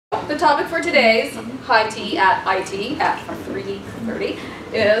The topic for today's HighTea at IT at 3:30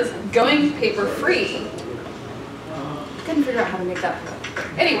 is going paper-free. Couldn't figure out how to make that.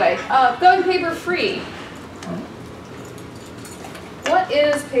 Anyway, going paper-free. What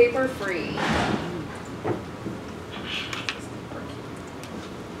is paper-free?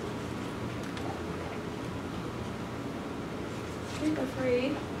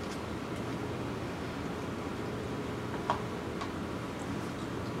 Paper-free.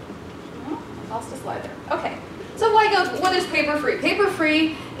 Lost a slide there. Okay. So what is paper-free?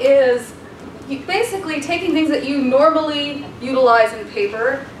 Paper-free is basically taking things that you normally utilize in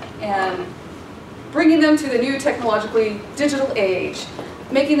paper and bringing them to the new technologically digital age,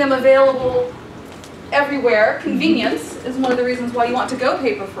 making them available everywhere. Convenience is one of the reasons why you want to go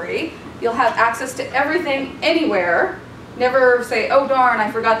paper-free. You'll have access to everything anywhere. Never say, oh darn,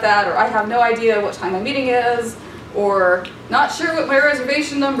 I forgot that, or I have no idea what time my meeting is, or not sure what my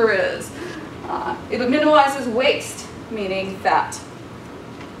reservation number is. It minimizes waste, meaning that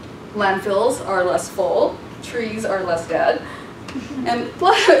landfills are less full, trees are less dead, and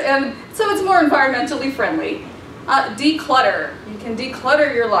so it's more environmentally friendly. Declutter. You can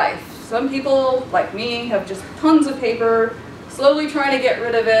declutter your life. Some people, like me, have just tons of paper, slowly trying to get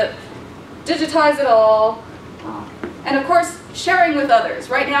rid of it, digitize it all, and of course, sharing with others.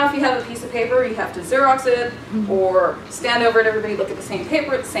 Right now, if you have a piece of paper, you have to Xerox it, or stand over and everybody look at the same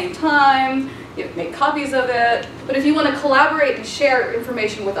paper at the same time. You have to make copies of it. But if you want to collaborate and share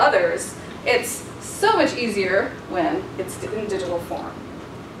information with others, it's so much easier when it's in digital form.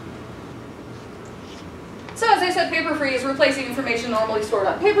 So as I said, paper-free is replacing information normally stored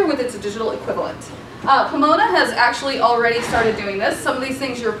on paper with its digital equivalent. Pomona has actually already started doing this. Some of these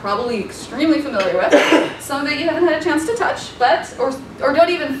things you're probably extremely familiar with. Some that you haven't had a chance to touch, or don't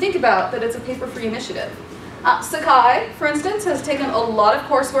even think about that it's a paper-free initiative. Sakai, for instance, has taken a lot of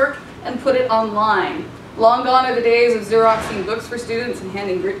coursework and put it online. Long gone are the days of Xeroxing books for students and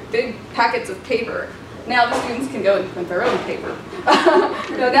handing big packets of paper. Now the students can go and print their own paper.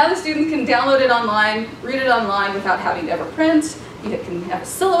 Now the students can download it online, read it online without having to ever print. You can have a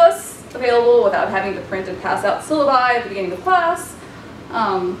syllabus available without having to print and pass out syllabi at the beginning of class.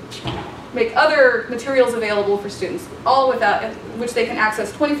 Make other materials available for students, all without, which they can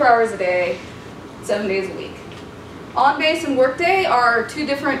access 24 hours a day, 7 days a week. OnBase and Workday are two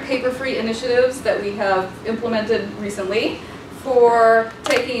different paper-free initiatives that we have implemented recently for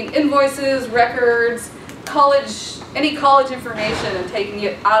taking invoices, records, any college information and taking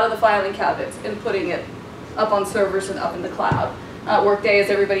it out of the filing cabinets and putting it up on servers and up in the cloud. Workday, as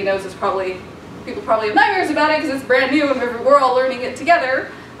everybody knows, is people probably have nightmares about it because it's brand new and we're all learning it together.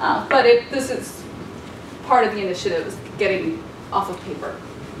 But this is part of the initiative, is getting off of paper.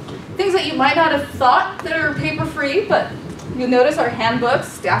 Things that you might not have thought that are paper-free, but you'll notice are handbooks,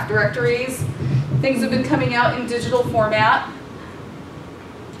 staff directories, things have been coming out in digital format.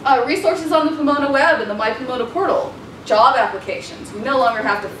 Resources on the Pomona web and the My Pomona portal. Job applications. You no longer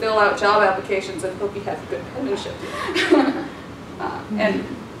have to fill out job applications and hope you have good penmanship. And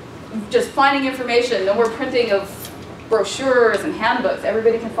just finding information. No more printing of brochures and handbooks.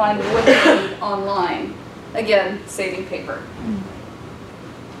 Everybody can find what they need online. Again, saving paper.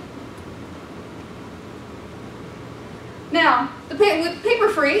 Now, with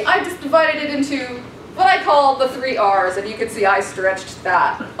paper-free, I just divided it into what I call the 3 R's, and you can see I stretched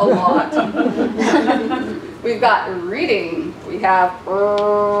that a lot. We've got reading, we have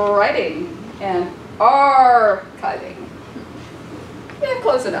writing, and archiving. Yeah,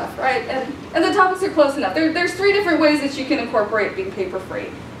 close enough, right? And the topics are close enough. There's 3 different ways that you can incorporate being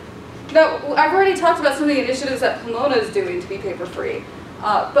paper-free. Now, I've already talked about some of the initiatives that Pomona is doing to be paper-free.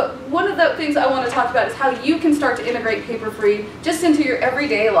 But one of the things I want to talk about is how you can start to integrate paper-free just into your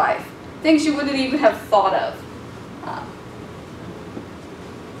everyday life. Things you wouldn't even have thought of.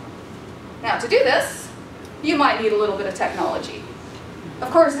 Now, to do this, you might need a little bit of technology.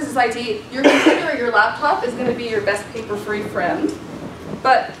 Of course, this is IT. Your computer or your laptop is going to be your best paper-free friend.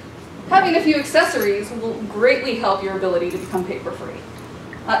 But having a few accessories will greatly help your ability to become paper-free.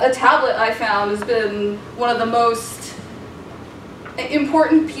 A tablet, I found, has been one of the most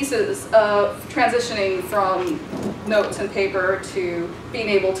important pieces of transitioning from notes and paper to being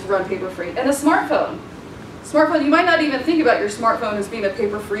able to run paper-free. And a smartphone. You might not even think about your smartphone as being a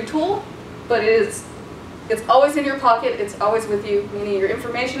paper-free tool, but it's always in your pocket, it's always with you, meaning your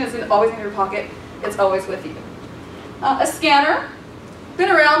information is always in your pocket, it's always with you. A scanner, been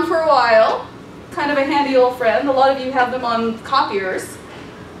around for a while, kind of a handy old friend. A lot of you have them on copiers.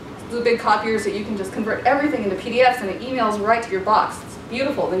 The big copiers that you can just convert everything into PDFs and it emails right to your box. It's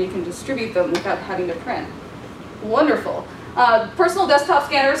beautiful. Then you can distribute them without having to print. Wonderful. Personal desktop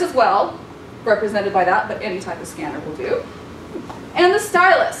scanners as well, represented by that, but any type of scanner will do. And the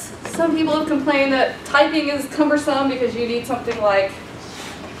stylus. Some people have complained that typing is cumbersome because you need something like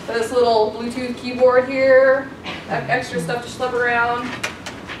this little Bluetooth keyboard here, extra stuff to schlep around.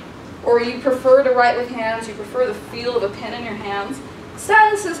 Or you prefer to write with hands, you prefer the feel of a pen in your hands.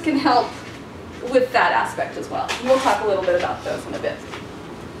 Styluses can help with that aspect as well. We'll talk a little bit about those in a bit.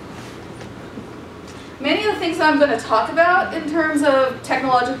 Many of the things I'm going to talk about in terms of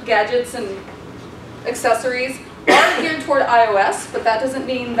technological gadgets and accessories are geared toward iOS, but that doesn't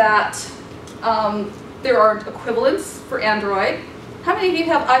mean that there aren't equivalents for Android. How many of you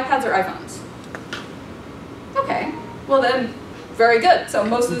have iPads or iPhones? Okay, well then, very good. So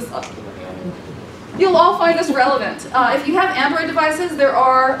most of this, you'll all find this relevant. If you have Android devices, there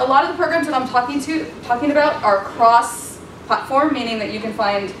are a lot of the programs that I'm talking about are cross-platform, meaning that you can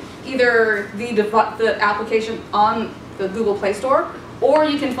find either the application on the Google Play Store, or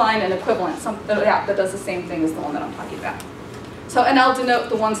you can find an equivalent, some app that does the same thing as the one that I'm talking about. So, and I'll denote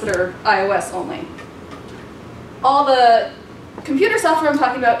the ones that are iOS only. All the computer software I'm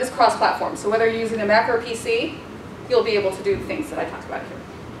talking about is cross-platform, so whether you're using a Mac or a PC, you'll be able to do the things that I talked about here.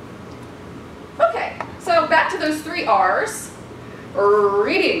 Okay, so back to those 3 R's.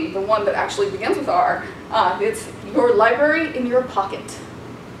 Reading, the one that actually begins with R. It's your library in your pocket.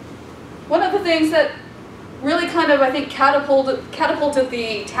 One of the things that really kind of, I think, catapulted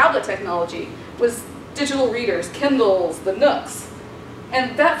the tablet technology was digital readers, Kindles, the Nooks.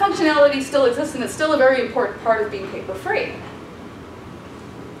 And that functionality still exists, and it's still a very important part of being paper-free.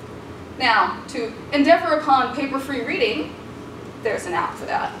 Now, to endeavor upon paper-free reading, there's an app for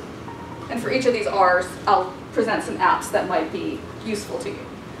that. And for each of these R's, I'll present some apps that might be useful to you.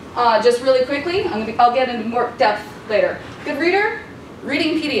 Just really quickly, I'll get into more depth later. Good Reader,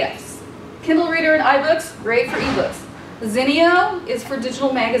 reading PDFs. Kindle Reader and iBooks, great for ebooks. Zinio is for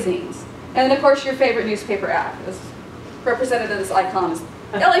digital magazines. And then, of course, your favorite newspaper app is represented in this icon.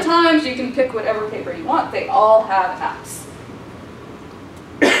 LA Times, you can pick whatever paper you want. They all have apps.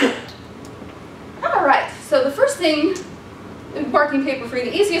 All right, so the first thing, embarking paper-free,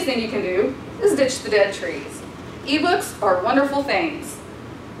 the easiest thing you can do is ditch the dead trees. Ebooks are wonderful things.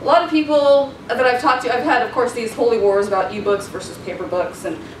 A lot of people that I've talked to, I've had, of course, these holy wars about ebooks versus paper books,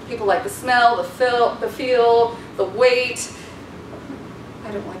 and people like the smell, the feel, the weight.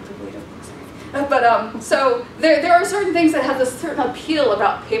 I don't like the weight of books. But so there are certain things that have this certain appeal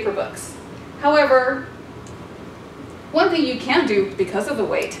about paper books. However, one thing you can do because of the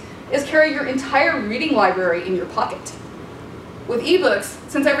weight is carry your entire reading library in your pocket. With ebooks,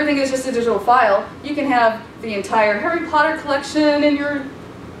 since everything is just a digital file, you can have the entire Harry Potter collection in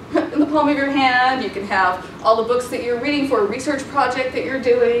the palm of your hand. You can have all the books that you're reading for a research project that you're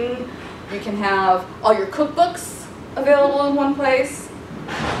doing. You can have all your cookbooks available in one place,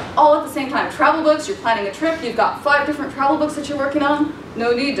 all at the same time. Travel books, you're planning a trip, you've got 5 different travel books that you're working on.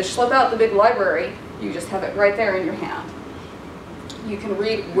 No need to schlep out the big library. You just have it right there in your hand. You can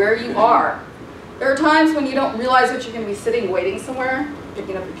read where you are. There are times when you don't realize that you're going to be sitting waiting somewhere,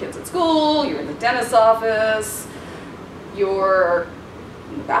 picking up your kids at school, you're in the dentist's office, you're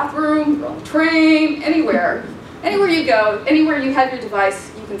in the bathroom, you're on the train, anywhere. Anywhere you go, anywhere you have your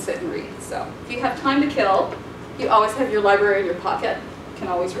device, you can sit and read. So if you have time to kill, you always have your library in your pocket. You can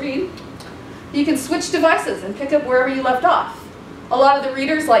always read. You can switch devices and pick up wherever you left off. A lot of the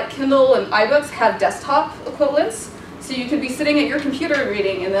readers like Kindle and iBooks have desktop equivalents, so you could be sitting at your computer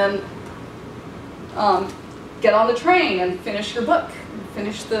reading and then get on the train and finish your book,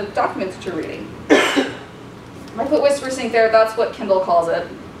 finish the documents that you're reading. I put WhisperSync there, that's what Kindle calls it,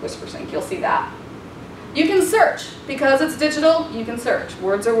 WhisperSync, you'll see that. You can search, because it's digital, you can search,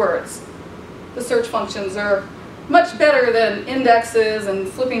 words are words. The search functions are much better than indexes and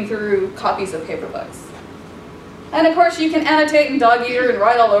flipping through copies of paper books. And of course you can annotate and dog-ear and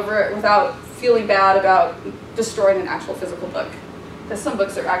write all over it without feeling bad about destroying an actual physical book. Because some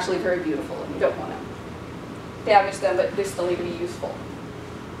books are actually very beautiful and you don't want to damage them, but they still need to be useful.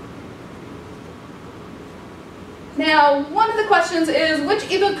 Now, one of the questions is,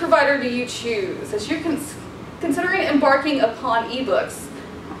 which ebook provider do you choose? As you're considering embarking upon ebooks,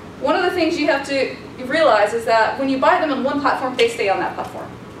 one of the things you have to realize is that when you buy them on one platform, they stay on that platform.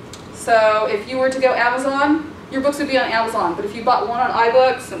 So if you were to go Amazon, your books would be on Amazon, but if you bought one on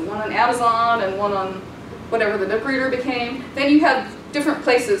iBooks and one on Amazon and one on whatever the Nook Reader became, then you have different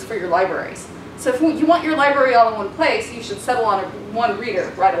places for your libraries. So if you want your library all in one place, you should settle on one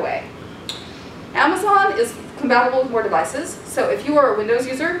reader right away. Amazon is compatible with more devices, so if you are a Windows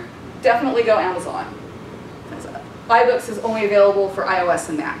user, definitely go Amazon. iBooks is only available for iOS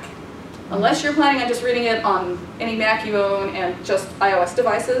and Mac. Unless you're planning on just reading it on any Mac you own and just iOS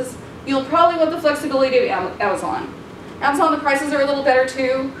devices, you'll probably want the flexibility of Amazon. Amazon, the prices are a little better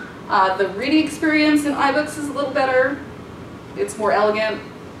too. The reading experience in iBooks is a little better. It's more elegant.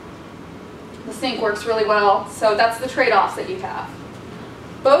 The sync works really well, so that's the trade-offs that you have.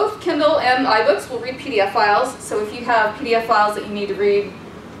 Both Kindle and iBooks will read PDF files, so if you have PDF files that you need to read,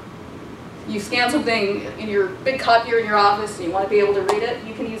 you scan something in your big copier in your office and you want to be able to read it,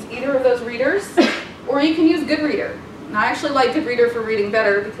 you can use either of those readers, or you can use Goodreader. And I actually like Goodreader for reading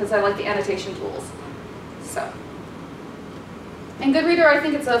better because I like the annotation tools. So. And Goodreader, I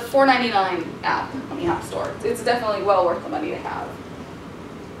think it's a $4.99 app on the App Store. It's definitely well worth the money to have.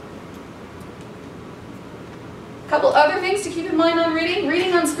 A couple other things to keep in mind on reading.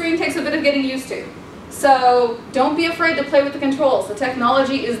 Reading on screen takes a bit of getting used to. So don't be afraid to play with the controls. The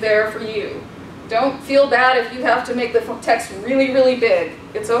technology is there for you. Don't feel bad if you have to make the text really, really big.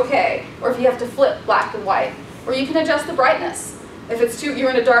 It's okay. Or if you have to flip black and white. Or you can adjust the brightness. If it's you're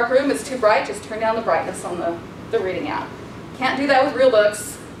in a dark room, it's too bright, just turn down the brightness on the reading app. Can't do that with real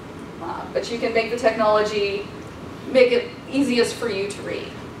books, but you can make the technology make it easiest for you to read.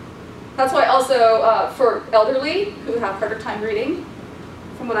 That's why also for elderly who have harder time reading,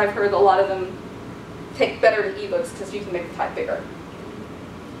 from what I've heard, a lot of them take better to ebooks because you can make the type bigger.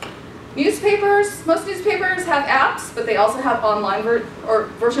 Newspapers, most newspapers have apps, but they also have online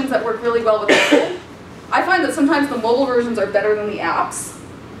versions that work really well with mobile. I find that sometimes the mobile versions are better than the apps.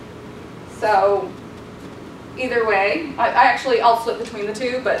 So either way, I'll flip between the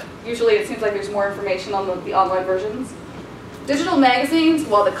two, but usually it seems like there's more information on the online versions. Digital magazines,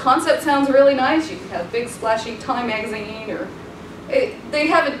 while the concept sounds really nice, you can have big splashy Time magazine, or they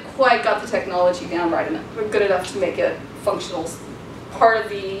haven't quite got the technology down right enough, good enough to make it functional part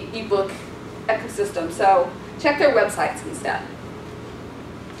of the ebook ecosystem. So check their websites instead.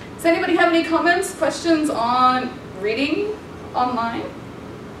 Does anybody have any comments, questions on reading online?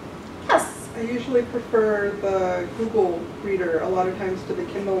 Yes. I usually prefer the Google Reader a lot of times to the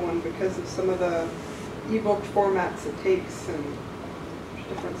Kindle one because of some of the ebook formats it takes and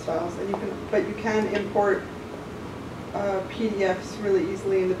different styles. And you can import PDFs really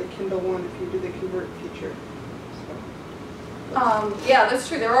easily into the Kindle one if you do the convert feature. So, yeah, that's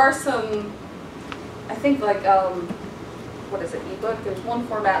true. There are some, I think like, what is it, ebook? There's one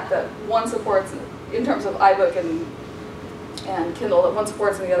format that one supports in terms of iBook and Kindle that one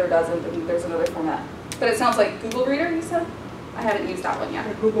supports and the other doesn't, and there's another format. But it sounds like Google Reader, you said? I haven't used that one yet.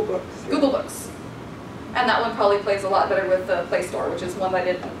 yeah, Google Books. Yeah. Google Books. And that one probably plays a lot better with the Play Store, which is one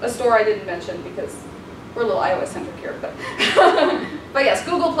a store I didn't mention because we're a little iOS-centric here. But, but yes,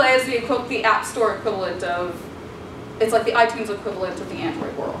 Google Play is the App Store equivalent of, it's like the iTunes equivalent of the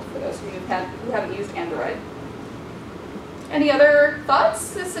Android world, for those of you who haven't used Android. Any other thoughts,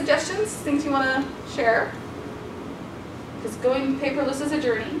 suggestions, things you want to share? Because going paperless is a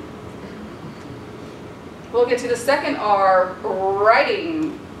journey. We'll get to the second R,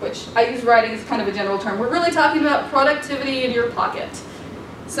 writing, which I use writing as kind of a general term. We're really talking about productivity in your pocket.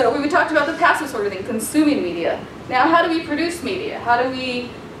 So we talked about the passive sort of thing, consuming media. Now, how do we produce media? How do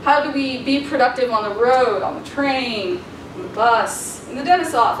we be productive on the road, on the train, on the bus, in the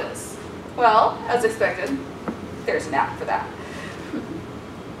dentist's office? Well, as expected, there's an app for that.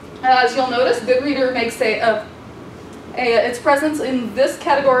 As you'll notice, Goodreader makes its presence in this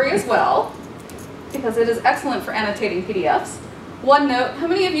category as well, because it is excellent for annotating PDFs. OneNote, how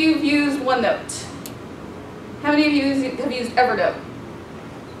many of you have used OneNote? How many of you have used Evernote?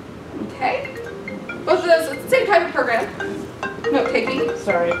 Okay. Both of those, it's the same type of program. Note-taking.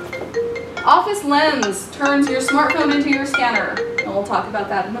 Sorry. Office Lens turns your smartphone into your scanner, and we'll talk about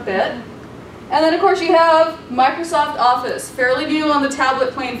that in a bit. And then, of course, you have Microsoft Office, fairly new on the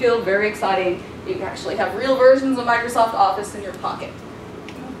tablet playing field, very exciting. You can actually have real versions of Microsoft Office in your pocket.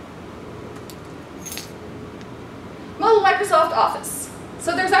 Mobile Microsoft Office.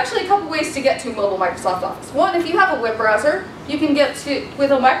 So there's actually a couple ways to get to mobile Microsoft Office. One, if you have a web browser, you can get to,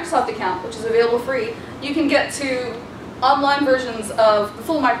 with a Microsoft account, which is available free, you can get to online versions of the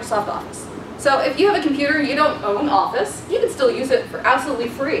full Microsoft Office. So if you have a computer, you don't own Office, you can still use it for absolutely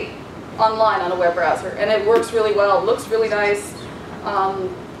free online on a web browser. And it works really well, looks really nice,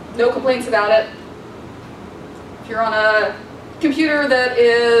 no complaints about it. If you're on a computer that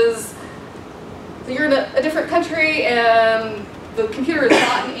is, you're in a different country and the computer is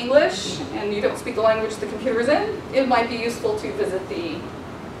not in English and you don't speak the language the computer is in, it might be useful to visit the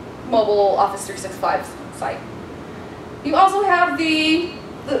mobile Office 365 site. You also have the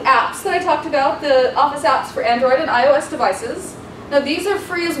apps that I talked about, the Office apps for Android and iOS devices. Now these are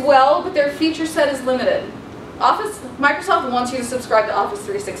free as well, but their feature set is limited. Microsoft wants you to subscribe to Office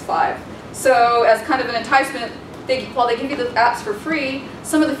 365. So as kind of an enticement, while they give you the apps for free,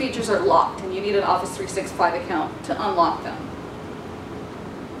 some of the features are locked, and you need an Office 365 account to unlock them.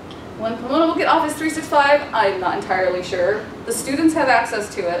 When Pomona will get Office 365, I'm not entirely sure. The students have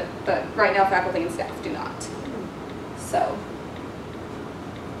access to it, but right now faculty and staff do not. So.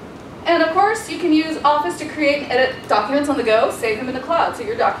 And of course, you can use Office to create and edit documents on the go, save them in the cloud, so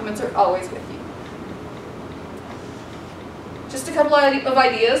your documents are always with you. Just a couple of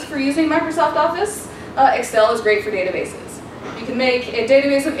ideas for using Microsoft Office. Excel is great for databases. You can make a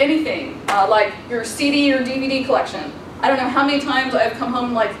database of anything, like your CD or DVD collection. I don't know how many times I've come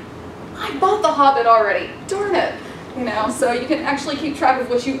home like, I bought The Hobbit already, darn it. You know, so you can actually keep track of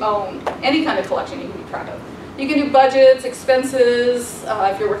what you own. Any kind of collection you can keep track of. You can do budgets, expenses,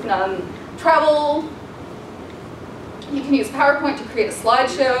 if you're working on travel. You can use PowerPoint to create a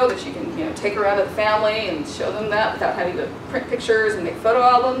slideshow that you can take around to the family and show them that without having to print pictures and make photo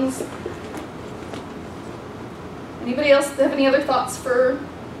albums. Anybody else have any other thoughts for?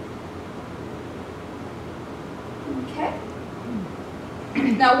 Okay.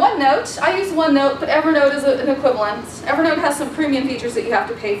 Now OneNote, I use OneNote, but Evernote is an equivalent. Evernote has some premium features that you have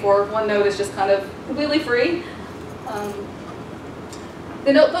to pay for. OneNote is just kind of completely free.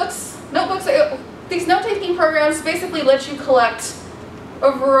 The notebooks these note-taking programs basically let you collect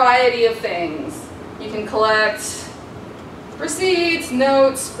a variety of things. You can collect receipts,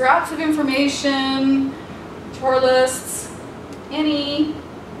 notes, scraps of information, chore lists, any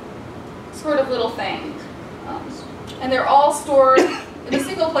sort of little thing. And they're all stored in a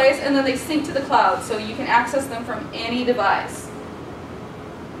single place, and then they sync to the cloud, so you can access them from any device.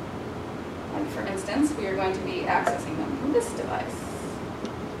 Like for instance, we are going to be accessing them from this device.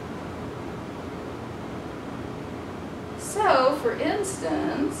 So, for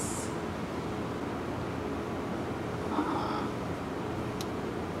instance,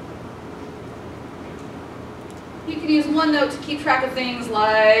 you can use OneNote to keep track of things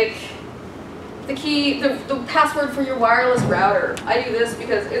like the password for your wireless router. I do this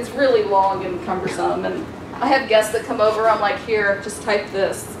because it's really long and cumbersome, and I have guests that come over, I'm like, here, just type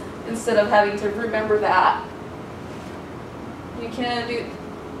this, instead of having to remember that. You can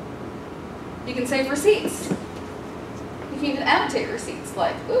save receipts. You can even annotate receipts,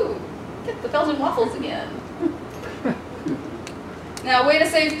 like, ooh, get the Belgian waffles again. Now, way to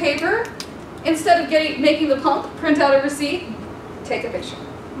save paper, instead of making the pump print out a receipt, take a picture.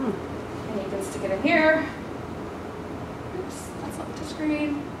 And you can stick it in here. Oops, that's not the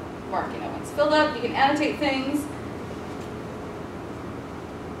screen. Mark, when it's filled up. You can annotate things.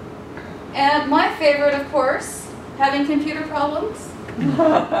 And my favorite, of course, having computer problems,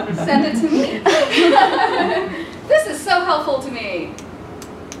 send it to me. This is so helpful to me.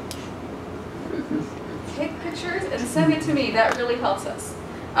 Take pictures and send it to me. That really helps us.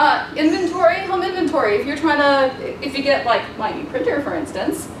 Inventory, home inventory. If you get like my new printer, for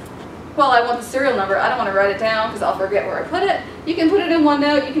instance, well, I want the serial number. I don't want to write it down because I'll forget where I put it. You can put it in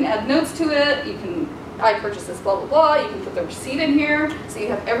OneNote. You can add notes to it. I purchased this, blah, blah, blah. You can put the receipt in here, so you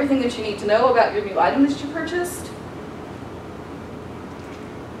have everything that you need to know about your new item that you purchased.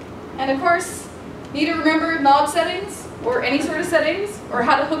 And of course, need to remember knob settings, or any sort of settings, or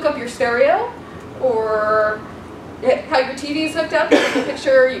how to hook up your stereo, or how your TV is hooked up. You take a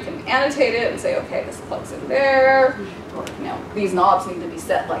picture, you can annotate it and say, okay, this plugs in there, or these knobs need to be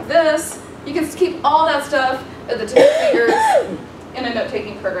set like this. You can keep all that stuff at the tip of your fingers in a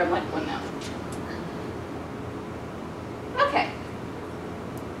note-taking program like OneNote. Okay.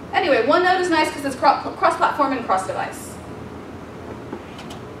 Anyway, OneNote is nice because it's cross-platform and cross-device.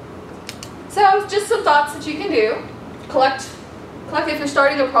 So, just some thoughts that you can do. Collect if you're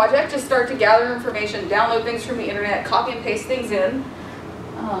starting a project, just start to gather information, download things from the internet, copy and paste things in.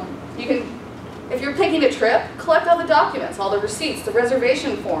 You can, if you're taking a trip, collect all the documents, all the receipts, the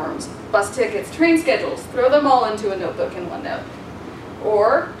reservation forms, bus tickets, train schedules, throw them all into a notebook in OneNote.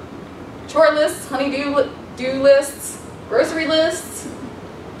 Or chore lists, honey-do lists, grocery lists,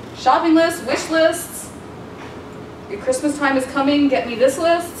 shopping lists, wish lists. Your Christmas time is coming, get me this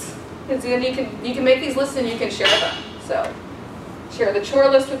list. Because then you can make these lists and you can share them. So share the chore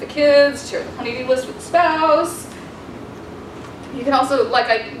list with the kids, share the honey-do list with the spouse. You can also, like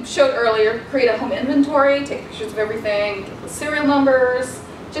I showed earlier, create a home inventory, take pictures of everything, get the serial numbers,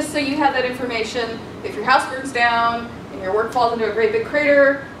 just so you have that information. If your house burns down and your work falls into a great big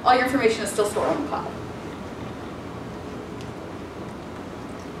crater, all your information is still stored on the cloud.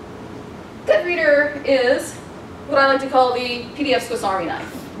 Goodreader is what I like to call the PDF Swiss Army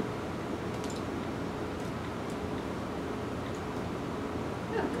knife.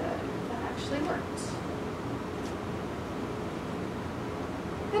 Oh, good. That actually worked.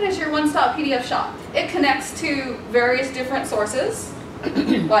 It is your one-stop PDF shop. It connects to various different sources,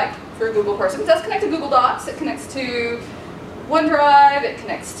 like for a Google person. It does connect to Google Docs. It connects to OneDrive. It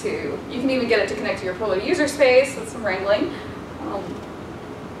connects to, you can even get it to connect to your Pro user space with some wrangling.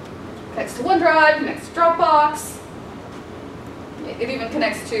 Connects to OneDrive, connects to Dropbox. It even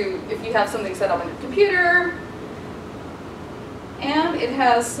connects to if you have something set up on your computer. And it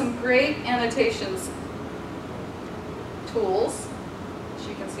has some great annotations tools, which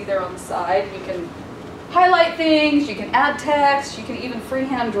you can see there on the side. You can highlight things, you can add text, you can even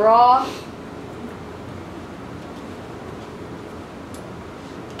freehand draw.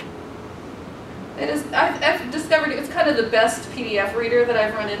 It is, I've discovered it's kind of the best PDF reader that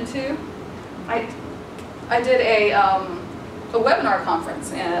I've run into. I did a webinar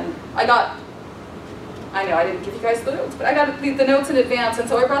conference, and I know I didn't give you guys the notes, but I got the notes in advance, and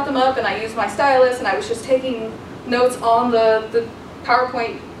so I brought them up and I used my stylus, and I was just taking notes on the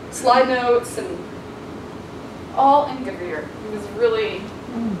PowerPoint slide notes, and all in Goodreader. It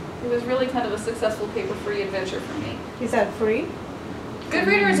was really kind of a successful paper-free adventure for me. Is that free?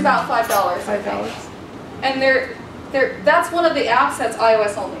 Goodreader is about $5. $5. And that's one of the apps that's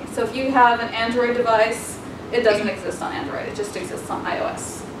iOS only. So if you have an Android device, it doesn't exist on Android. It just exists on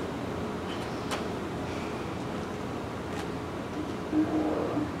iOS.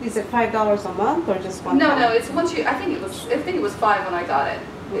 Is it $5 a month or just one? No, it's once you. I think it was $5 when I got it.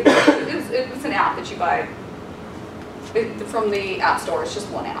 It was an app that you buy from the App Store. It's just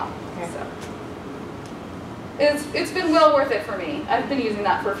one app. Okay. So it's been well worth it for me. I've been using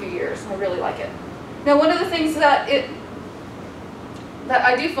that for a few years. I really like it. Now, one of the things that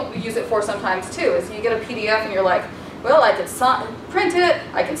I do use it for sometimes too is you get a PDF and you're like, well, I could print it,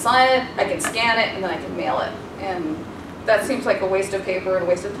 I can sign it, I can scan it, and then I can mail it. And that seems like a waste of paper and a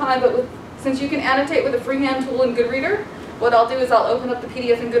waste of time, but since you can annotate with a freehand tool in Goodreader, what I'll do is I'll open up the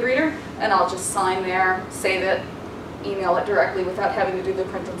PDF in Goodreader and I'll just sign there, save it, email it directly without having to do the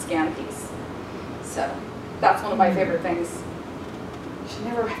print and scan piece. So that's one of my favorite things. You should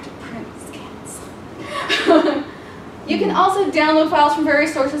never have to print and scan. You can also download files from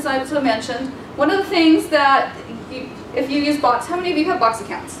various sources I also mentioned. One of the things that, if you use Box, how many of you have Box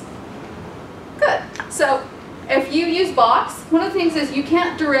accounts? Good. So if you use Box, one of the things is you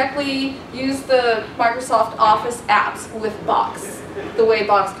can't directly use the Microsoft Office apps with Box, the way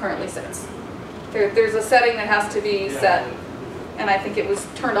Box currently sits. There's a setting that has to be set, and I think it was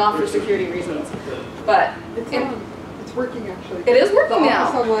turned off for security reasons. But it's working actually. It is working now.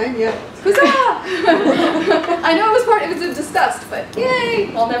 Office Online, yeah. Huzzah! I know it was a disgust, but yay!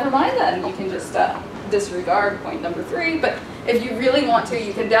 Well, never mind then. You can just disregard point number 3. But if you really want to,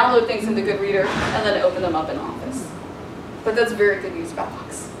 you can download things into Goodreader and then open them up in Office. But that's very good news about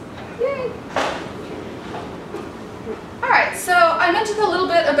Box. Yay! Alright, so I mentioned a little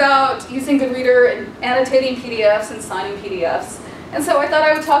bit about using Goodreader and annotating PDFs and signing PDFs. And so I thought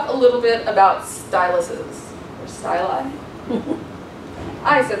I would talk a little bit about styluses. Or styli?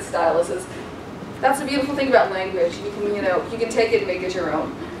 I said styluses. That's the beautiful thing about language. You can take it and make it your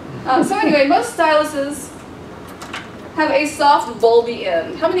own. So anyway, most styluses have a soft, bulby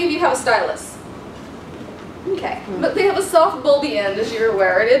end. How many of you have a stylus? Okay, but they have a soft, bulby end, as you're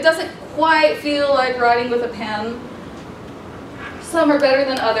aware, and it doesn't quite feel like writing with a pen. Some are better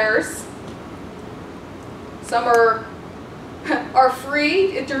than others. Some are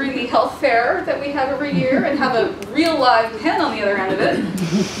free during the health fair that we have every year and have a real live pen on the other end of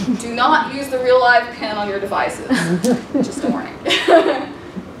it. Do not use the real live pen on your devices. Just a warning.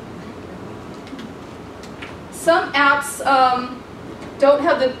 Some apps don't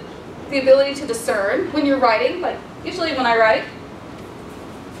have the ability to discern when you're writing, but usually when I write,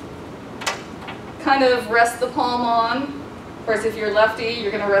 kind of rest the palm on. Whereas if you're lefty,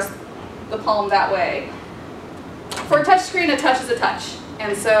 you're going to rest the palm that way. For a touch screen, a touch is a touch.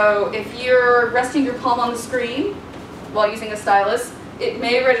 And so if you're resting your palm on the screen while using a stylus, it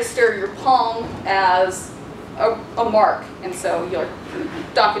may register your palm as a mark. And so your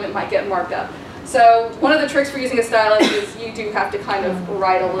document might get marked up. So one of the tricks for using a stylus is you do have to kind of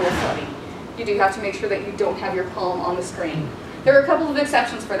write a little funny. You do have to make sure that you don't have your palm on the screen. There are a couple of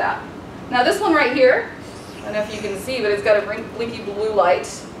exceptions for that. Now this one right here, I don't know if you can see, but it's got a blinky blue light.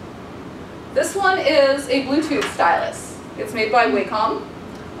 This one is a Bluetooth stylus. It's made by Wacom,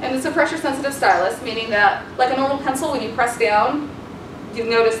 and it's a pressure-sensitive stylus, meaning that, like a normal pencil, when you press down, you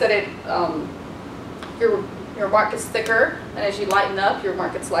notice that your mark gets thicker, and as you lighten up, your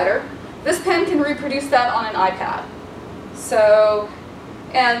mark gets lighter. This pen can reproduce that on an iPad. So,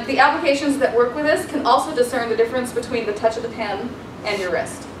 and the applications that work with this can also discern the difference between the touch of the pen and your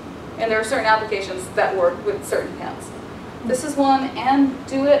wrist. And there are certain applications that work with certain pens. This is one, and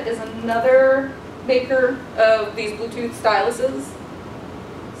Do It is another maker of these Bluetooth styluses.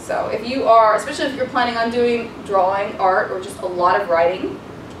 So if you are, especially if you're planning on doing drawing, art, or just a lot of writing,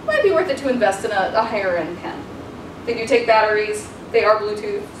 it might be worth it to invest in a higher end pen. They do take batteries, they are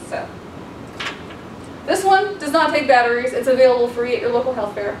Bluetooth, so. This one does not take batteries. It's available free at your local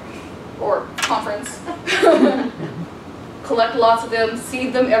health fair or conference. Collect lots of them,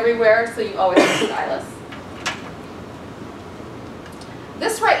 seed them everywhere so you always have a stylus.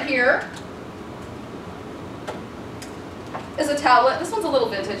 This right here is a tablet. This one's a little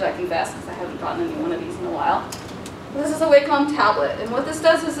vintage, I confess, because I haven't gotten any one of these in a while. This is a Wacom tablet, and what this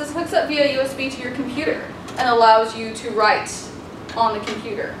does is this hooks up via USB to your computer and allows you to write on the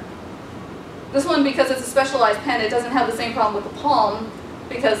computer. This one, because it's a specialized pen, it doesn't have the same problem with the palm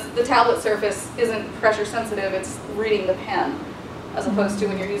because the tablet surface isn't pressure sensitive, it's reading the pen. As opposed to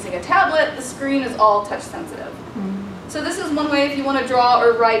when you're using a tablet, the screen is all touch sensitive. So this is one way if you want to draw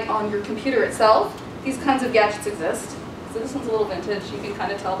or write on your computer itself. These kinds of gadgets exist. So this one's a little vintage, you can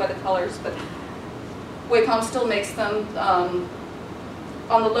kind of tell by the colors, but Wacom still makes them.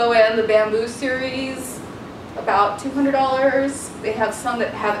 On the low end, the Bamboo series, about $200. They have some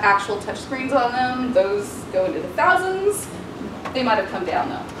that have actual touch screens on them. Those go into the thousands. They might have come down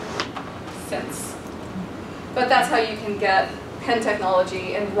though, since. But that's how you can get pen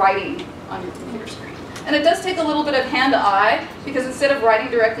technology and writing on your computer screen. And it does take a little bit of hand-to-eye, because instead of writing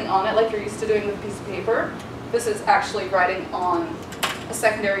directly on it like you're used to doing with a piece of paper, this is actually writing on a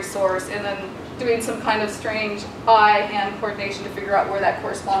secondary source and then doing some kind of strange eye-hand coordination to figure out where that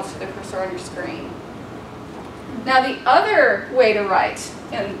corresponds to the cursor on your screen. Now the other way to write,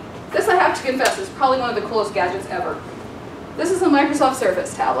 and this I have to confess is probably one of the coolest gadgets ever. This is a Microsoft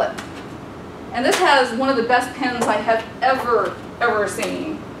Surface tablet. And this has one of the best pens I have ever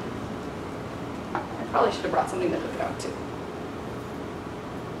seen. I probably should have brought something to hook it up to.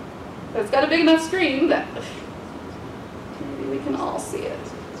 But it's got a big enough screen that maybe we can all see it.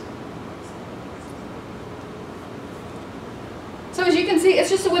 So as you can see, it's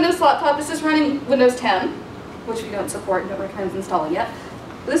just a Windows laptop. This is running Windows 10, which we don't support, don't recommend installing yet.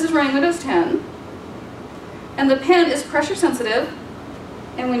 But this is running Windows 10. And the pen is pressure sensitive.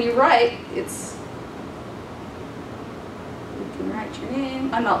 And when you write, you can write your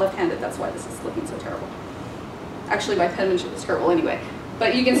name. I'm not left-handed, that's why this is looking so terrible. Actually, my penmanship is terrible anyway.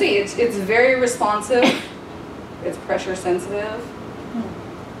 But you can see, it's very responsive. It's pressure sensitive.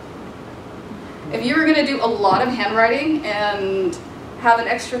 If you were going to do a lot of handwriting and have an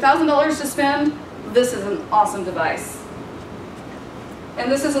extra $1,000 to spend, this is an awesome device. And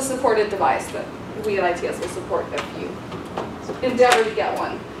this is a supported device that we at ITS will support if you endeavor to get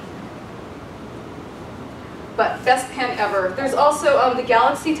one. But best pen ever. There's also the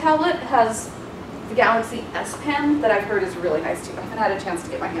Galaxy tablet has the Galaxy S Pen that I've heard is really nice too. I haven't had a chance to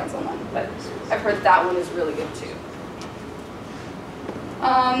get my hands on one, but I've heard that one is really good too.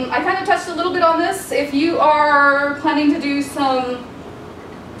 I kind of touched a little bit on this. If you are planning to do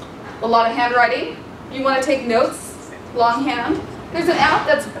a lot of handwriting, you want to take notes longhand, there's an app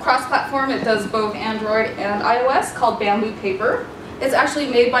that's cross-platform. It does both Android and iOS called Bamboo Paper. It's actually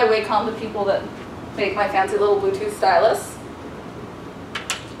made by Wacom, the people that make my fancy little Bluetooth stylus.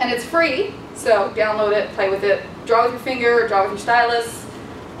 And it's free, so download it, play with it, draw with your finger, draw with your stylus.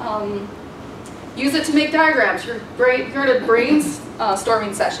 Use it to make diagrams. You're in a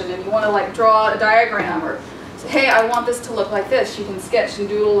brainstorming session and you want to like draw a diagram or say, hey, I want this to look like this. You can sketch and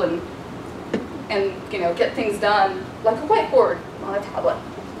doodle and you know, get things done like a whiteboard on a tablet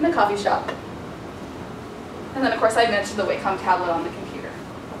in a coffee shop. And then of course I mentioned the Wacom tablet on the computer.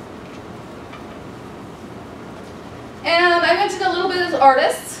 And I mentioned a little bit as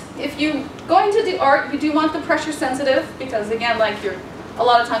artists. If you're going to do art, you do want the pressure sensitive because again, like a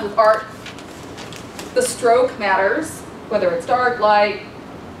lot of times with art, the stroke matters, whether it's dark, light.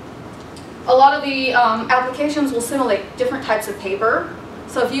 A lot of the applications will simulate different types of paper.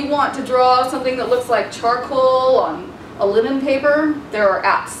 So if you want to draw something that looks like charcoal on a linen paper, there are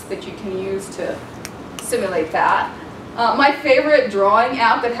apps that you can use to simulate that. My favorite drawing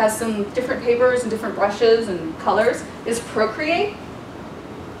app that has some different papers and different brushes and colors is Procreate.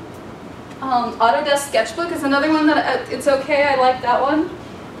 Autodesk Sketchbook is another one that it's okay, I like that one.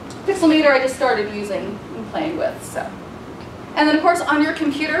 Pixelmator I just started using and playing with. So. And then of course on your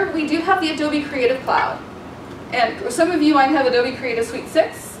computer we do have the Adobe Creative Cloud. And some of you might have Adobe Creative Suite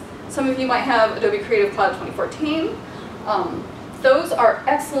 6, some of you might have Adobe Creative Cloud 2014. Those are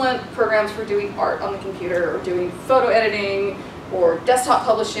excellent programs for doing art on the computer or doing photo editing or desktop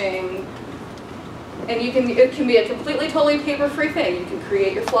publishing, And it can be a completely, totally paper-free thing. You can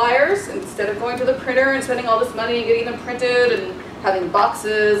create your flyers instead of going to the printer and spending all this money and getting them printed and having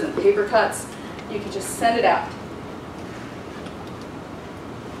boxes and paper cuts. You can just send it out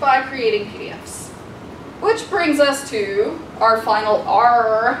by creating PDFs. Which brings us to our final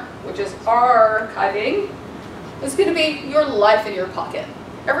R, which is archiving. It's going to be your life in your pocket.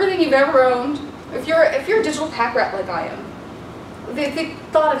 Everything you've ever owned. If you're a digital pack rat like I am, the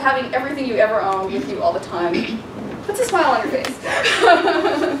thought of having everything you ever owned with you all the time puts a smile on your face.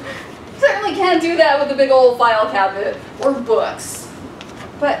 Certainly can't do that with a big old file cabinet or books.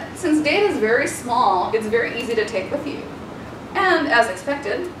 But since data is very small, it's very easy to take with you. And as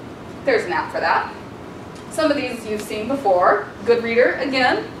expected, there's an app for that. Some of these you've seen before. Goodreader,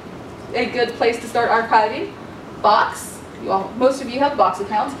 again, a good place to start archiving. Box, most of you have Box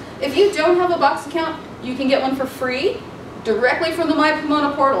accounts. If you don't have a Box account, you can get one for free directly from the My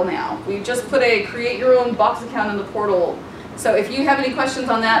Pomona portal now. We just put a create your own Box account in the portal. So if you have any questions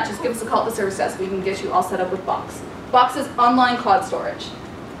on that, just give us a call at the service desk. We can get you all set up with Box. Box is online cloud storage.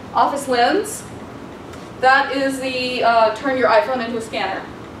 Office Lens, that is the turn your iPhone into a scanner.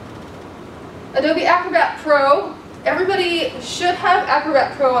 Adobe Acrobat Pro, everybody should have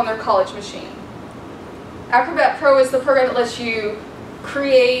Acrobat Pro on their college machine. Acrobat Pro is the program that lets you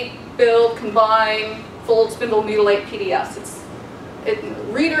create, build, combine, fold, spindle, mutilate PDFs.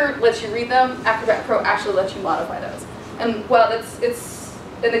 Reader lets you read them. Acrobat Pro actually lets you modify those. And while it's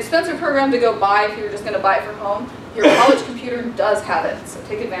an expensive program to go buy if you're just going to buy it for home, your college computer does have it, so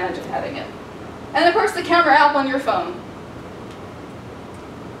take advantage of having it. And of course the camera app on your phone.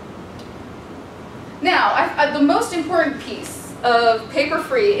 Now, the most important piece of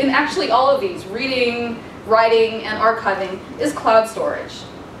paper-free, in actually all of these, reading, writing, and archiving, is cloud storage.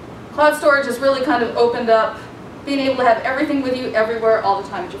 Cloud storage has really kind of opened up being able to have everything with you everywhere all the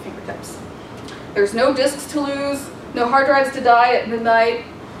time at your fingertips. There's no disks to lose, no hard drives to die at midnight.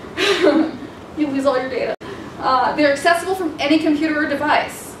 You lose all your data. They're accessible from any computer or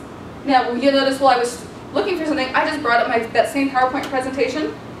device. Now, you'll notice while I was looking for something, I just brought up that same PowerPoint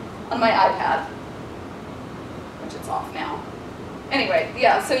presentation on my iPad, which it's off now. Anyway,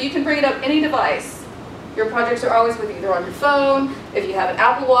 yeah, so you can bring it up any device. Your projects are always with you. They're on your phone. If you have an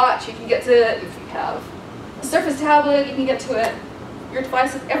Apple Watch, you can get to it. If you have a Surface tablet, you can get to it. Your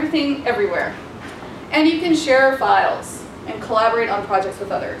device is everything, everywhere. And you can share files and collaborate on projects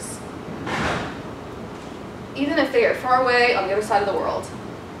with others, even if they are far away on the other side of the world.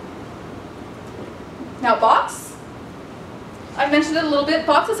 Now, Box, I mentioned it a little bit.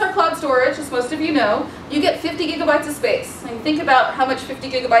 Box is our cloud storage, as most of you know. You get 50 gigabytes of space. And think about how much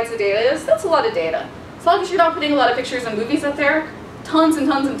 50 gigabytes of data is. That's a lot of data. As long as you're not putting a lot of pictures and movies up there, tons and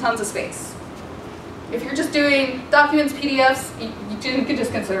tons and tons of space. If you're just doing documents, PDFs, you could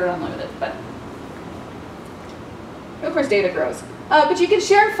just consider it unlimited. But of course, data grows. But you can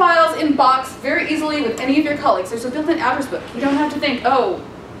share files in Box very easily with any of your colleagues. There's a built-in address book. You don't have to think, oh,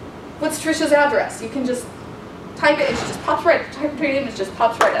 what's Trisha's address? You can just type it, it just pops right, type her name, it just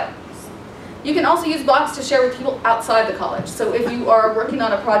pops right up. You can also use Box to share with people outside the college. So if you are working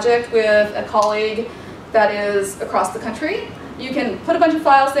on a project with a colleague that is across the country, you can put a bunch of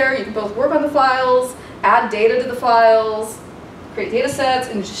files there, you can both work on the files, add data to the files, create data sets,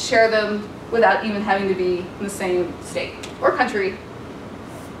 and just share them without even having to be in the same state or country.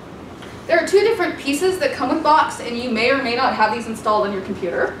 There are two different pieces that come with Box, and you may or may not have these installed on your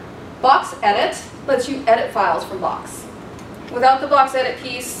computer. Box Edit lets you edit files from Box. Without the Box Edit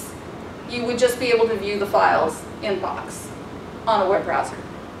piece, you would just be able to view the files in Box on a web browser.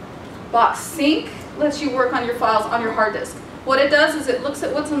 Box Sync lets you work on your files on your hard disk. What it does is it looks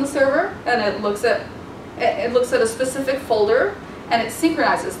at what's on the server, and it looks at a specific folder, and it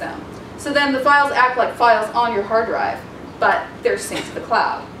synchronizes them. So then the files act like files on your hard drive, but they're synced to the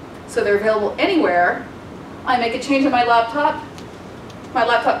cloud. So they're available anywhere. I make a change on my laptop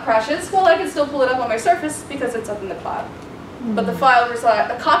crashes. Well, I can still pull it up on my Surface because it's up in the cloud. But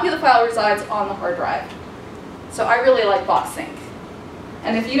a copy of the file resides on the hard drive. So I really like Box Sync.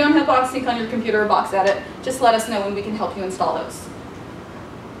 And if you don't have Box Sync on your computer or Box Edit, just let us know and we can help you install those.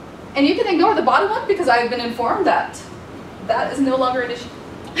 And you can ignore the bottom one because I've been informed that that is no longer an issue.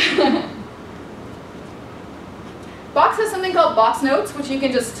 Box has something called Box Notes, which you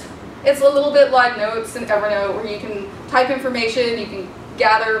can just, it's a little bit like Notes in Evernote, where you can type information, you can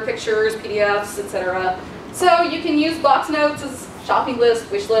gather pictures, PDFs, etc. So you can use Box Notes as shopping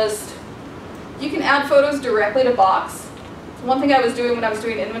list, wish list. You can add photos directly to Box. One thing I was doing when I was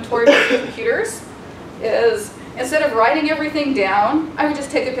doing inventory for computers is instead of writing everything down, I would just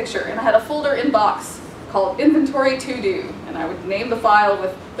take a picture, and I had a folder in Box called Inventory To Do, and I would name the file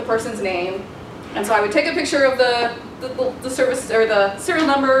with the person's name, And so I would take a picture of the service or the serial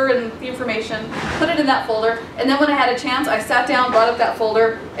number and the information, put it in that folder, and then when I had a chance, I sat down, brought up that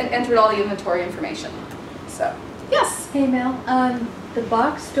folder, and entered all the inventory information. So, yes? Hey Mel, the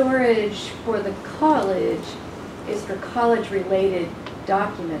box storage for the college is for college-related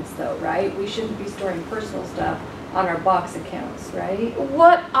documents though, right? We shouldn't be storing personal stuff on our box accounts, right?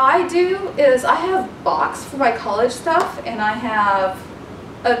 What I do is I have Box for my college stuff, and I have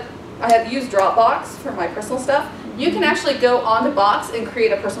used Dropbox for my personal stuff. You can actually go on to Box and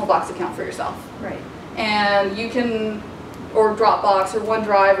create a personal Box account for yourself. Right. And you can, or Dropbox, or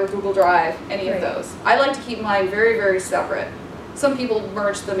OneDrive, or Google Drive, any of those. I like to keep mine very, very separate. Some people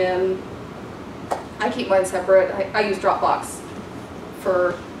merge them in. I keep mine separate. I use Dropbox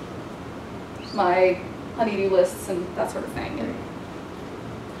for my honeydew lists and that sort of thing.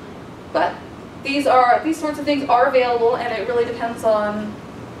 But these sorts of things are available, and it really depends on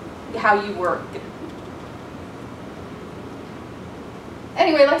how you work.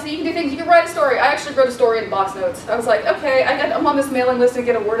 Anyway, like I said, you can do things. You can write a story. I actually wrote a story in Box Notes. I was like, okay, I'm on this mailing list and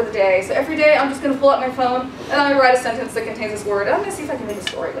get a word of the day. So every day I'm just going to pull out my phone and I'm going to write a sentence that contains this word. And I'm going to see if I can make a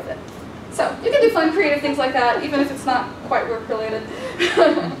story with it. So you can do fun, creative things like that, even if it's not quite work related.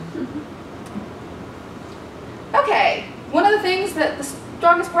 Okay, one of the things that the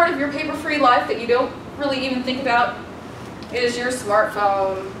strongest part of your paper-free life that you don't really even think about is your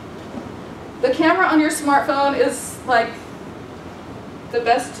smartphone. The camera on your smartphone is like the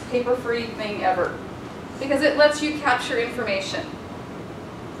best paper-free thing ever because it lets you capture information.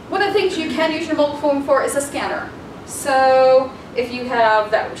 One of the things you can use your mobile phone for is a scanner. So if you have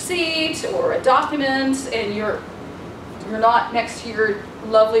that receipt or a document and you're not next to your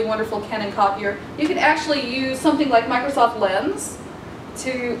lovely, wonderful Canon copier, you can actually use something like Microsoft Lens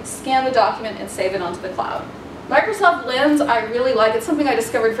to scan the document and save it onto the cloud. Microsoft Lens I really like. It's something I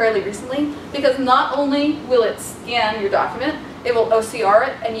discovered fairly recently because not only will it scan your document, it will OCR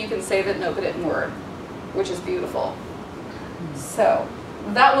it and you can save it and open it in Word, which is beautiful. So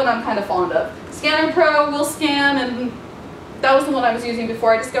that one I'm kind of fond of. Scanner Pro will scan, and that was the one I was using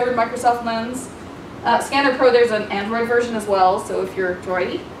before I discovered Microsoft Lens. Scanner Pro, there's an Android version as well, so if you're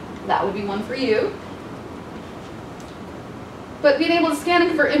droidy, that would be one for you. But being able to scan and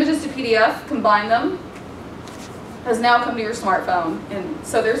convert images to PDF, combine them, has now come to your smartphone. And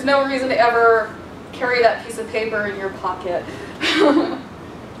so there's no reason to ever carry that piece of paper in your pocket.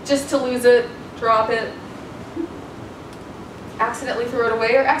 Just to lose it, drop it, accidentally throw it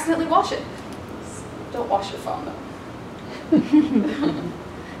away, or accidentally wash it. Don't wash your phone though.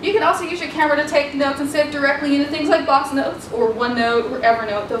 You can also use your camera to take notes and save directly into things like Box Notes or OneNote or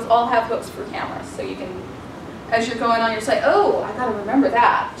Evernote. Those all have hooks for cameras. So you can, as you're going on your site, oh, I gotta remember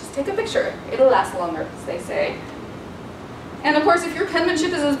that. Just take a picture. It'll last longer, as they say. And of course, if your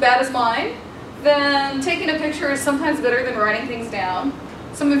penmanship is as bad as mine, then taking a picture is sometimes better than writing things down.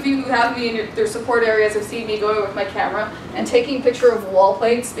 Some of you who have me in their support areas have seen me going with my camera and taking a picture of wall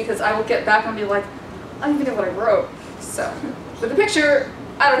plates because I will get back and be like, I don't even know what I wrote. So, with the picture,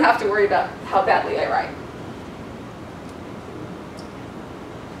 I don't have to worry about how badly I write.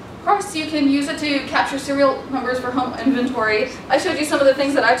 Of course, you can use it to capture serial numbers for home inventory. I showed you some of the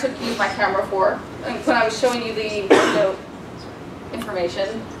things that I took to use my camera for when I was showing you the OneNote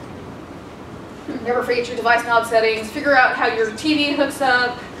information. Never forget your device knob settings. Figure out how your TV hooks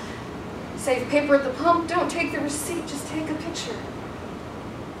up. Save paper at the pump. Don't take the receipt, just take a picture.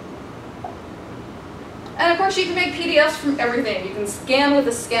 And of course, you can make PDFs from everything. You can scan with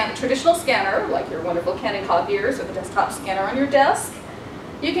a traditional scanner, like your wonderful Canon copiers or the desktop scanner on your desk.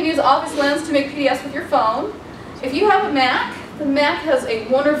 You can use Office Lens to make PDFs with your phone. If you have a Mac, the Mac has a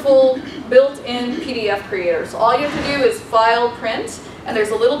wonderful built-in PDF creator. So all you have to do is File, Print, and there's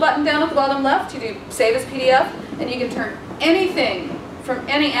a little button down at the bottom left to do Save as PDF, and you can turn anything from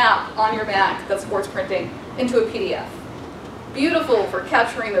any app on your Mac that supports printing into a PDF. Beautiful for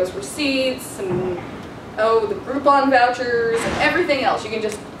capturing those receipts and the Groupon vouchers and everything else. You can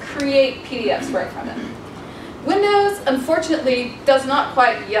just create PDFs right from it. Windows, unfortunately, does not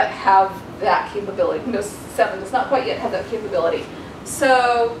quite yet have that capability. Windows 7 does not quite yet have that capability.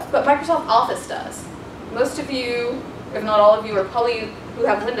 So, but Microsoft Office does. Most of you, if not all of you, who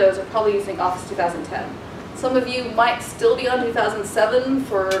have Windows are probably using Office 2010. Some of you might still be on 2007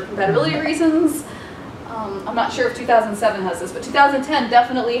 for compatibility reasons. I'm not sure if 2007 has this, but 2010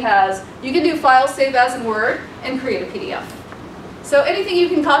 definitely has. You can do File, Save As in Word, and create a PDF. So anything you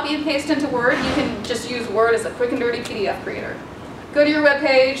can copy and paste into Word, you can just use Word as a quick and dirty PDF creator. Go to your web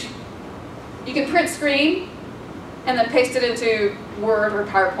page, you can print screen, and then paste it into Word or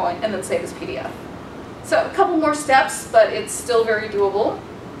PowerPoint, and then save as PDF. So a couple more steps, but it's still very doable.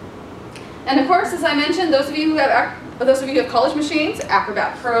 And of course, as I mentioned, those of you who have college machines,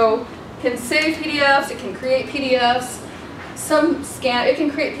 Acrobat Pro can save PDFs. It can create PDFs. It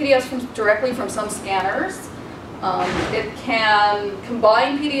can create PDFs directly from some scanners. It can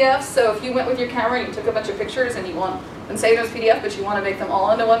combine PDFs. So if you went with your camera and you took a bunch of pictures and save those PDFs, but you want to make them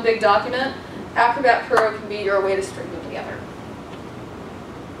all into one big document, Acrobat Pro can be your way to string them together.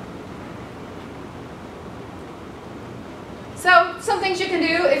 So some things you can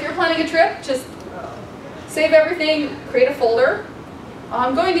do if you're planning a trip, just save everything, create a folder.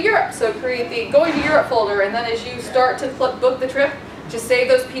 I'm going to Europe, so create the Going to Europe folder, and then as you start to book the trip, just save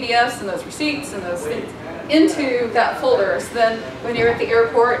those PDFs and those receipts and those things into that folder. So then when you're at the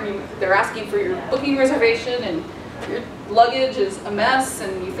airport and they're asking for your booking reservation and your luggage is a mess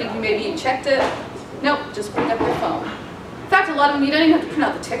and you think you maybe checked it, nope, just bring up your phone. In fact, a lot of them, you don't even have to print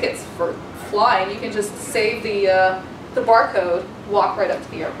out the tickets for flying. You can just save the barcode, walk right up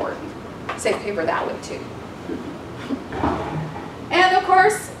to the airport, and save paper that way too. And of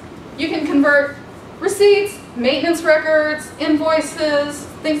course, you can convert receipts, maintenance records, invoices,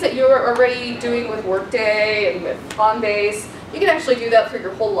 things that you're already doing with Workday and with OnBase. You can actually do that for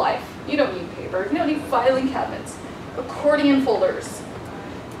your whole life. You don't need paper, you don't need filing cabinets, accordion folders,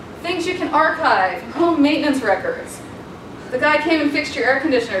 things you can archive, home maintenance records. The guy came and fixed your air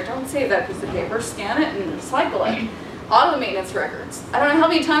conditioner. Don't save that piece of paper, scan it and recycle it. Auto maintenance records. I don't know how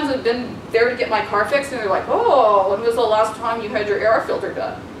many times I've been there to get my car fixed and they're like, oh, when was the last time you had your air filter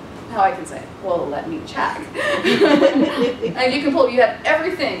done? Now I can say, well, let me check. And you can pull, you have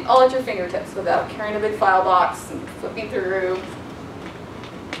everything all at your fingertips without carrying a big file box and flipping through.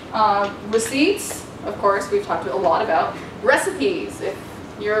 Receipts, of course, we've talked a lot about. Recipes, if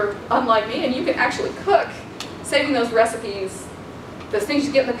you're unlike me and you can actually cook, saving those recipes, those things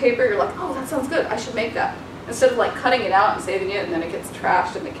you get in the paper, you're like, oh, that sounds good, I should make that. Instead of like cutting it out and saving it and then it gets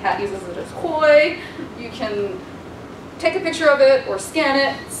trashed and the cat uses it as toy, you can take a picture of it or scan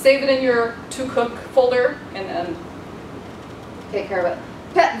it, save it in your to cook folder, and then take care of it.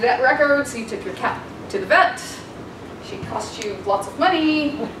 Pet vet records, you took your cat to the vet, she cost you lots of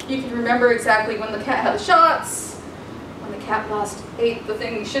money, you can remember exactly when the cat had the shots, when the cat last ate the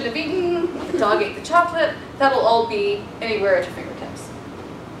thing you should have eaten, when the dog ate the chocolate, that'll all be anywhere at your fingertips.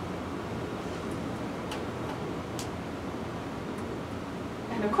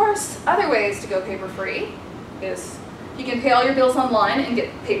 And of course, other ways to go paper-free is you can pay all your bills online and get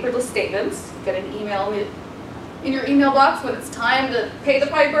paperless statements. Get an email in your email box when it's time to pay the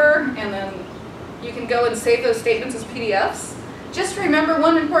piper, and then you can go and save those statements as PDFs. Just remember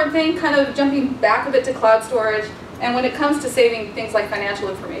one important thing, kind of jumping back a bit to cloud storage, and when it comes to saving things like financial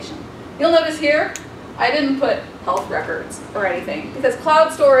information. You'll notice here, I didn't put health records or anything, because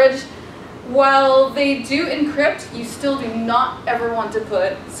cloud storage, while they do encrypt, you still do not ever want to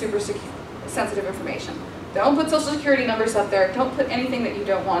put super sensitive information. Don't put social security numbers up there. Don't put anything that you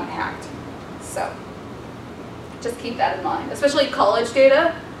don't want hacked. So just keep that in mind, especially college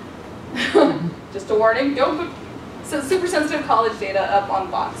data. Just a warning, don't put super sensitive college data up on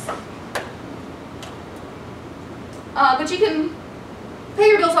box. But you can pay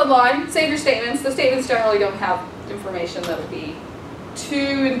your bills online, save your statements. The statements generally don't have information that would be too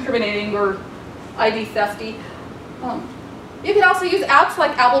incriminating or ID thefty. You can also use apps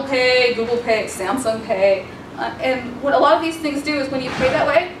like Apple Pay, Google Pay, Samsung Pay, and what a lot of these things do is when you pay that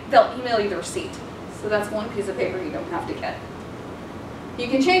way, they'll email you the receipt. So that's one piece of paper you don't have to get. You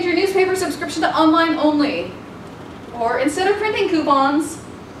can change your newspaper subscription to online only, or instead of printing coupons,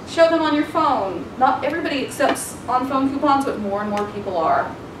 show them on your phone. Not everybody accepts on-phone coupons, but more and more people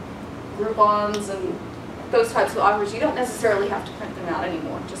are. Groupons and those types of offers, you don't necessarily have to print them out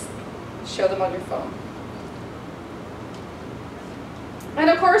anymore. Just show them on your phone. And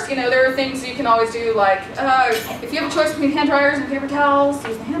of course, you know, there are things you can always do, like if you have a choice between hand dryers and paper towels,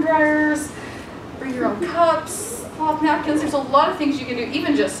 use the hand dryers, bring your own cups, cloth napkins. There's a lot of things you can do,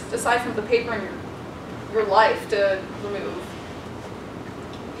 even just aside from the paper in your life, to remove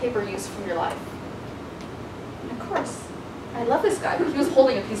paper use from your life. And of course, I love this guy, but he was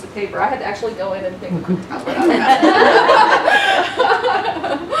holding a piece of paper. I had to actually go in and pick the password out of that.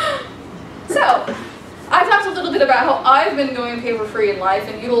 So, I talked a little bit about how I've been going paper-free in life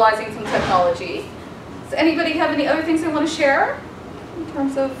and utilizing some technology. Does anybody have any other things they want to share in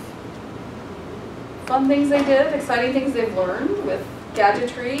terms of fun things they did, exciting things they've learned with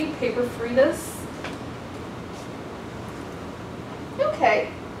gadgetry, paper-freeness? Okay.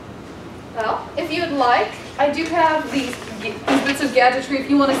 Well, if you'd like, I do have these bits of gadgetry. If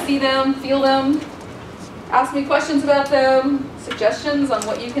you want to see them, feel them, ask me questions about them, suggestions on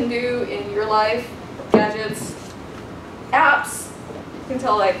what you can do in your life, gadgets, apps. You can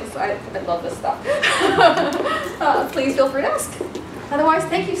tell I love this stuff. Please feel free to ask. Otherwise,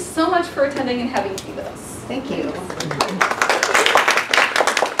 thank you so much for attending and having tea with us. Thank you.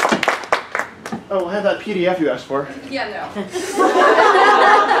 Oh, we'll have that PDF you asked for. Yeah, no.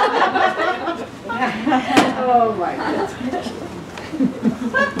 Oh my goodness.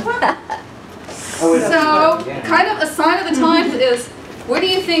 So, kind of a sign of the times is, what do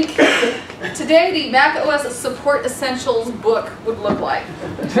you think today the Mac OS Support Essentials book would look like?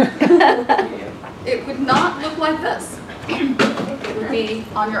 It would not look like this. It would be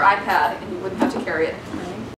on your iPad and you wouldn't have to carry it.